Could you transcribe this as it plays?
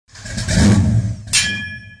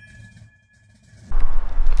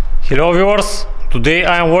Hello viewers, today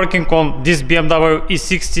I am working on this BMW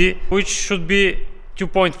E60, which should be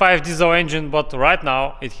 2.5 diesel engine, but right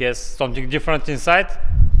now it has something different inside.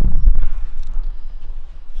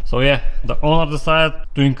 So yeah, the owner decided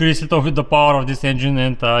to increase a little bit the power of this engine,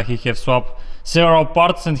 and he have swapped several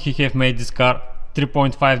parts and he have made this car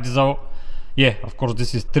 3.5 diesel. Yeah, of course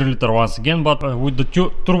this is 3 liter once again, but with the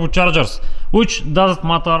two turbochargers, which doesn't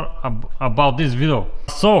matter about this video.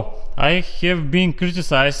 So I have been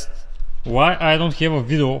criticized why I don't have a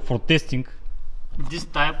video for testing this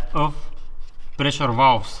type of pressure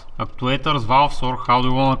valves, actuators, valves, or how do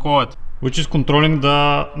you want to call it, which is controlling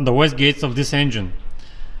the wastegates of this engine.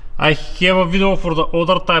 I have a video for the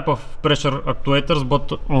other type of pressure actuators,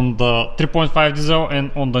 but on the 3.5 diesel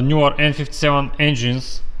and on the newer N57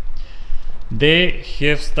 engines, they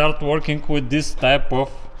have started working with this type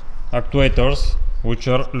of actuators, which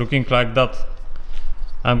are looking like that.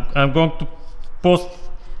 I'm going to post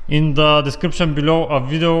in the description below a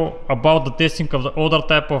video about the testing of the other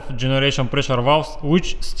type of generation pressure valves,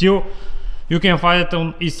 which still you can find it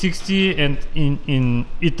on E60 and in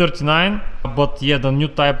E39, but yeah, the new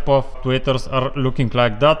type of actuators are looking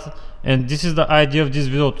like that, and this is the idea of this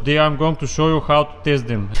video. Today I'm going to show you how to test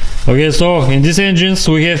them. Okay, so in these engines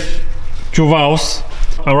we have two valves.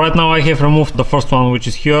 Right now I have removed the first one, which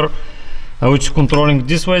is here, which is controlling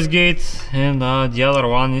this wastegate, and the other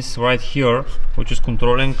one is right here, which is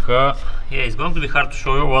controlling yeah, it's going to be hard to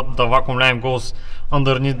show you what the vacuum line goes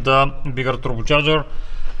underneath the bigger turbocharger.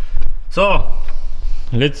 So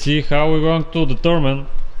let's see how we're going to determine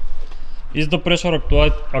is the pressure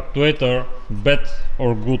actuator bad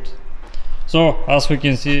or good. So as we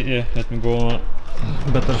can see, yeah, let me go on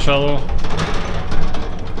a better shadow.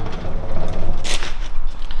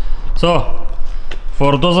 So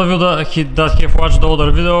for those of you that have watched the other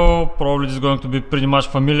video, probably this is going to be pretty much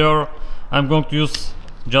familiar. I'm going to use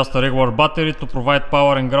just a regular battery to provide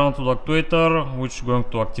power and ground to the actuator, which is going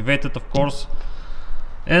to activate it, of course.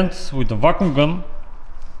 And with the vacuum gun,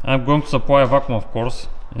 I'm going to supply vacuum, of course,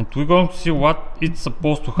 and we're going to see what it's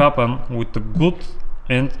supposed to happen with the good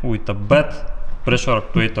and with the bad pressure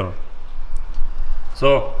actuator.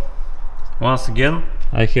 So once again,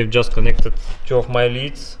 I have just connected two of my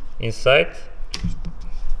leads inside,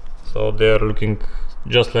 so they are looking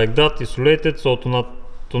just like that, isolated, so to not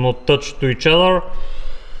touch to each other.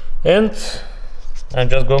 And I'm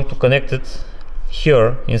just going to connect it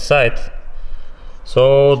here inside,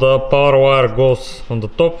 so the power wire goes on the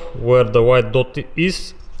top where the white dot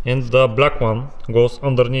is, and the black one goes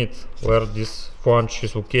underneath where this flange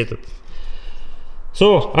is located.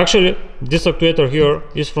 So actually this actuator here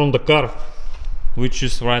is from the car, which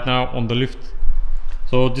is right now on the lift.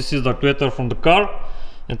 So this is the actuator from the car,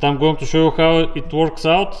 and I'm going to show you how it works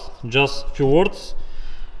out. Just a few words.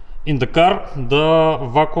 In the car, the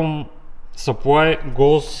vacuum supply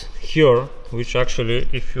goes here, which actually,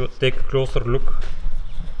 if you take a closer look,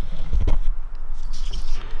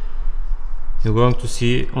 you're going to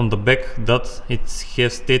see on the back that it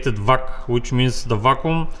has stated vac, which means the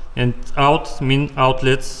vacuum, and out mean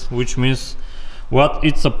outlets, which means what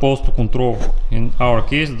it's supposed to control. In our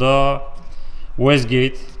case, the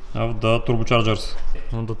wastegate of the turbochargers.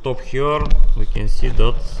 On the top here we can see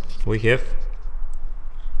that we have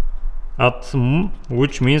atm,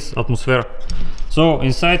 which means atmosphere. So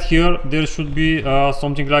inside here there should be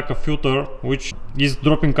something like a filter, which is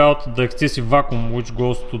dropping out the excessive vacuum, which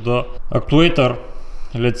goes to the actuator.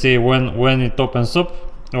 Let's say when it opens up,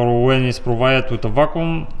 or when it's provided with a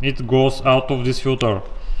vacuum, it goes out of this filter.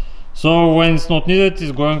 So when it's not needed,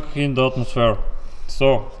 it's going in the atmosphere.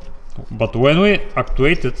 So but when we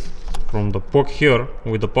actuate it from the plug here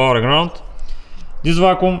with the power and ground, this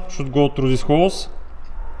vacuum should go through these holes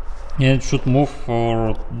and it should move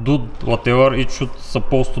or do whatever it should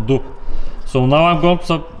supposed to do. So now I'm going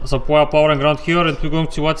to supply power and ground here, and we're going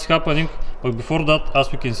to see what's happening. But before that, as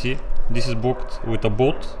we can see, this is booked with a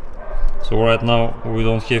bolt. So right now we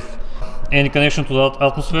don't have any connection to that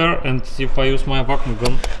atmosphere, and if I use my vacuum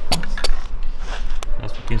gun,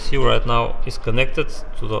 as you can see right now is connected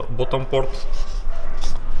to the bottom port.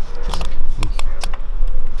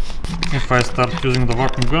 If I start using the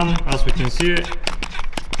vacuum gun, as we can see,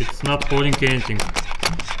 it's not holding anything.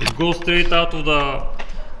 It goes straight out of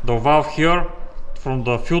the valve here from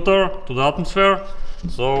the filter to the atmosphere,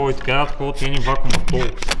 so it cannot hold any vacuum at all.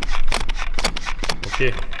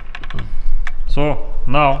 Okay, so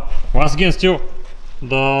now once again still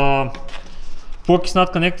the plug is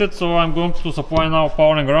not connected, so I'm going to supply now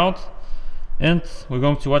power and ground, and we're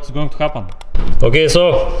going to see what's going to happen. Okay,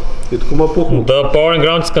 so the power and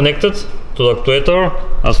ground is connected to the actuator.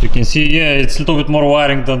 As you can see, yeah, it's a little bit more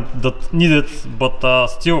wiring than that needed, but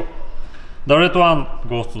still The red one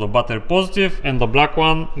goes to the battery positive and the black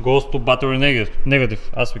one goes to battery negative.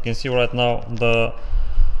 As we can see right now, the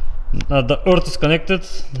earth is connected,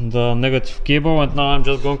 the negative cable, and now I'm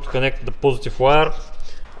just going to connect the positive wire.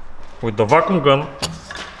 With the vacuum gun,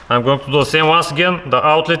 I'm going to do the same once again. The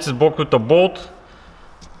outlet is blocked with a bolt.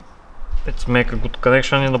 Let's make a good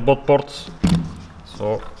connection in the both ports.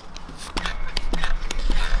 So,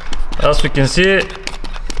 as we can see,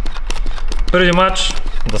 pretty much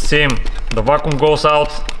the same. The vacuum goes out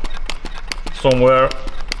somewhere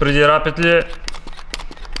pretty rapidly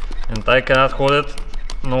and I cannot hold it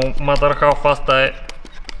no matter how fast I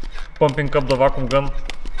pumping up the vacuum gun.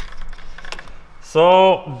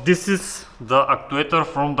 So this is the actuator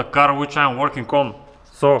from the car which I am working on.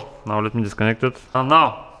 So now let me disconnect it. And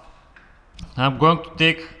now I'm going to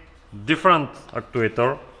take different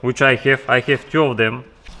actuator which I have two of them,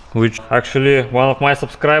 which actually one of my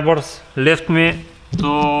subscribers left me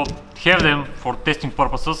to have them for testing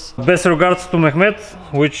purposes. Best regards to Mehmet,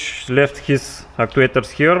 which left his actuators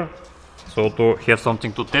here, so to have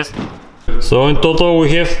something to test. So in total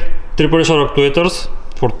we have 3 pressure actuators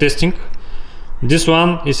for testing. This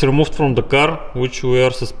one is removed from the car, which we are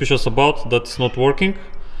suspicious about that it's not working,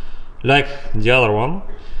 like the other one.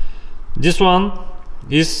 This one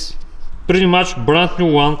is pretty much brand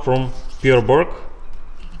new one from Pierburg,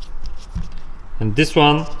 and this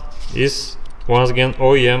one is once again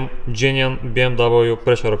OEM genuine BMW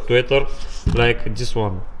pressure actuator like this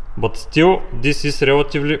one. But still, this is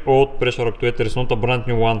relatively old pressure actuator, it's not a brand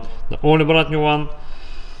new one. The only brand new one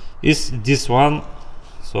is this one.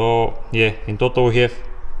 So yeah, in total we have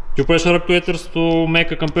 2 pressure actuators to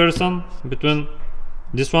make a comparison between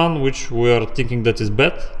this one, which we are thinking that is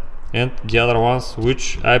bad, and the other ones,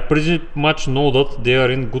 which I pretty much know that they are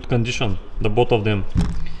in good condition, the both of them.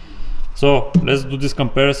 So let's do this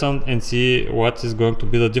comparison and see what is going to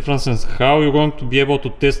be the difference and how you're going to be able to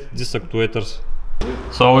test these actuators.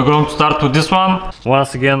 So we're going to start with this one.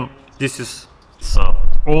 Once again, this is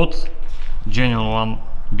old, genuine one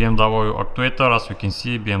BMW actuator, as you can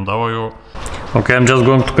see, BMW. Okay, I'm just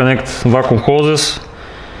going to connect vacuum hoses,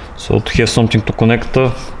 so to have something to connect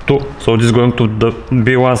to. So this is going to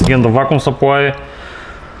be once again the vacuum supply.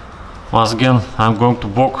 Once again, I'm going to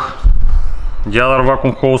block the other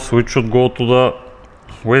vacuum hose, which should go to the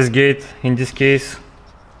wastegate in this case.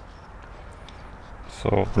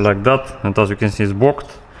 So like that, and as you can see it's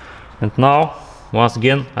blocked. And now once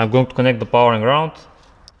again I'm going to connect the power and ground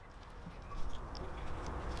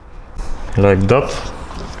like that.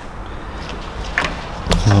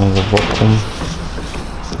 Now the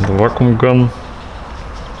vacuum gun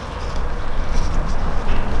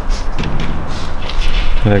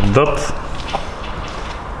like that.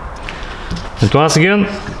 And once again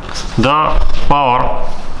the power,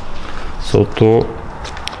 so to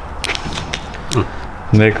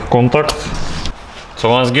make contact. So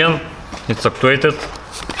once again it's actuated,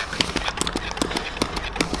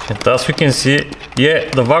 and as you can see, yeah,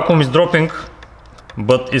 the vacuum is dropping,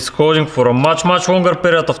 but it's holding for a much longer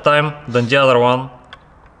period of time than the other one.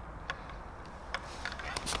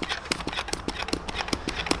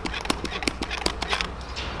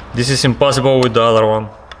 This is impossible with the other one.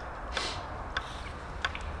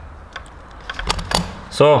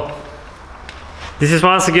 So this is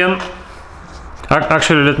once again,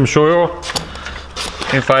 actually let me show you.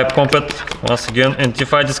 If I pump it once again and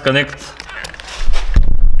if I disconnect,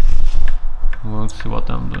 let's see what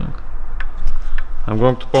I'm doing. I'm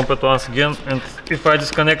going to pump it once again, and if I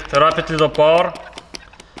disconnect rapidly the power,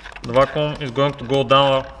 the vacuum is going to go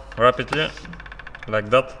down rapidly like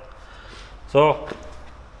that. So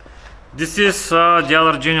this is the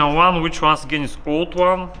other genuine one, which once again is old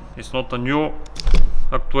one. It's not a new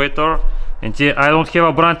actuator, and here I don't have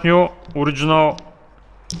a brand new original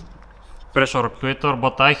pressure actuator,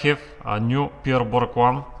 but I have a new Pierburg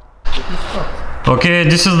one. Okay,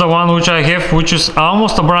 this is the one which I have, which is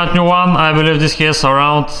almost a brand new one. I believe this has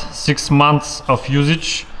around 6 months of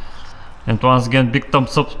usage. And once again, big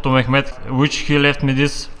thumbs up to Mehmet, which he left me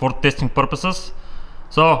this for testing purposes.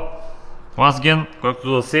 So once again, going to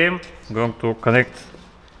do the same. I'm going to connect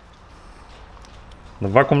the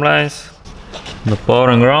vacuum lines, the power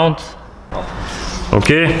and ground.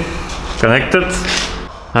 Okay, connected.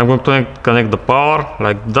 I'm going to connect the power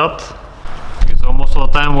like that. So most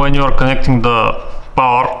of the time when you are connecting the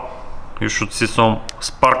power, you should see some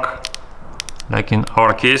spark, like in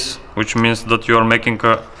our case, which means that you are making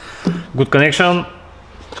a good connection.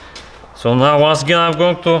 So now once again I'm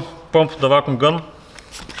going to pump the vacuum gun.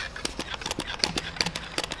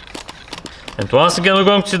 And once again we're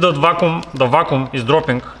going to see that the vacuum is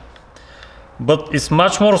dropping, but it's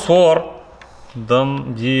much more slower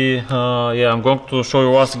done the yeah, I'm going to show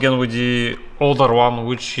you once again with the older one,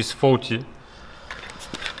 which is faulty.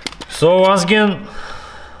 So once again,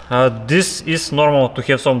 this is normal to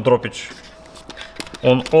have some droppage.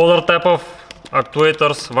 On other type of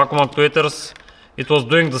actuators, vacuum actuators, it was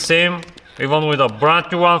doing the same. Even with a brand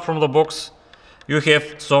new one from the box, you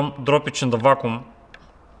have some droppage in the vacuum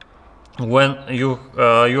when you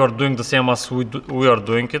are doing the same as we are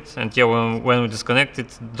doing it. And yeah, when we disconnect,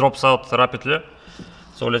 it drops out rapidly.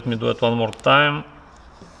 So let me do it one more time.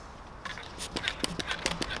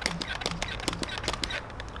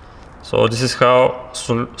 So this is how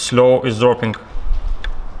slow is dropping.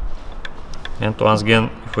 And once again,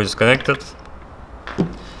 if we disconnect it.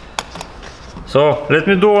 So let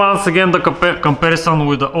me do once again the comparison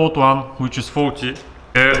with the old one, which is faulty.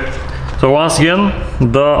 So once again,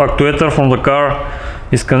 the actuator from the car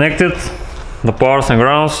is connected, the powers and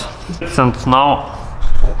grounds. And now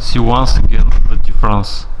see once again the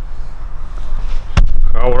difference,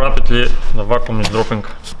 how rapidly the vacuum is dropping.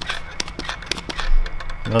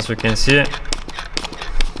 As we can see,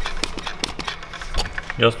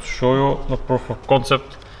 just to show you the proof of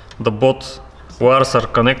concept, the both wires are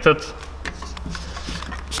connected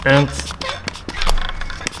and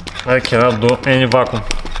I cannot do any vacuum.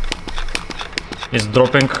 It's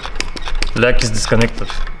dropping like it's disconnected.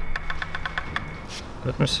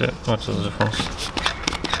 Let me see what's the difference.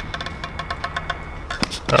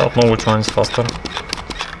 I don't know which one is faster,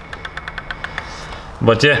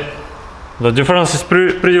 but yeah, the difference is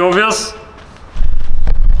pretty obvious.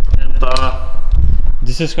 And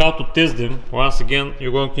this is how to test them. Once again,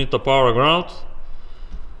 you're going to need a power ground.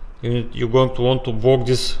 You're going to want to block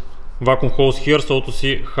this vacuum hose here, so to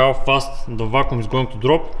see how fast the vacuum is going to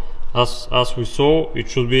drop. As we saw, it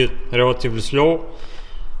should be relatively slow,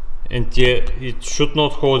 and yeah, it should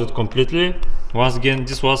not hold it completely. Once again,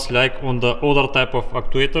 this was like on the older type of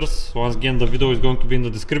actuators. Once again, the video is going to be in the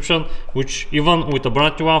description, which even with a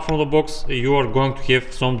brand new one from the box, you are going to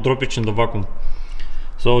have some droppage in the vacuum.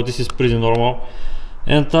 So this is pretty normal.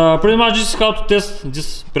 And pretty much this is how to test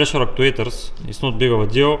these pressure actuators. It's not big of a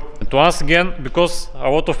deal. And once again, because a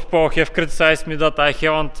lot of people have criticized me that I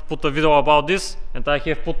haven't put a video about this, and I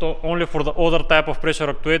have put only for the other type of pressure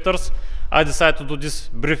actuators, I decided to do this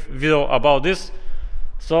brief video about this.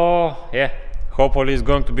 So yeah, hopefully it's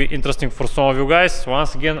going to be interesting for some of you guys.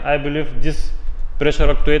 Once again, I believe this pressure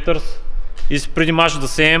actuators is pretty much the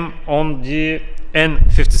same on the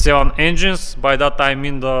N57 engines. By that I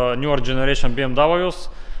mean the newer generation BMWs,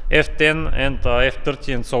 F10 and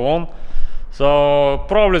F30 and so on. So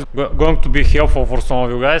probably it's going to be helpful for some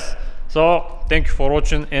of you guys. So thank you for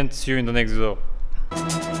watching and see you in the next video.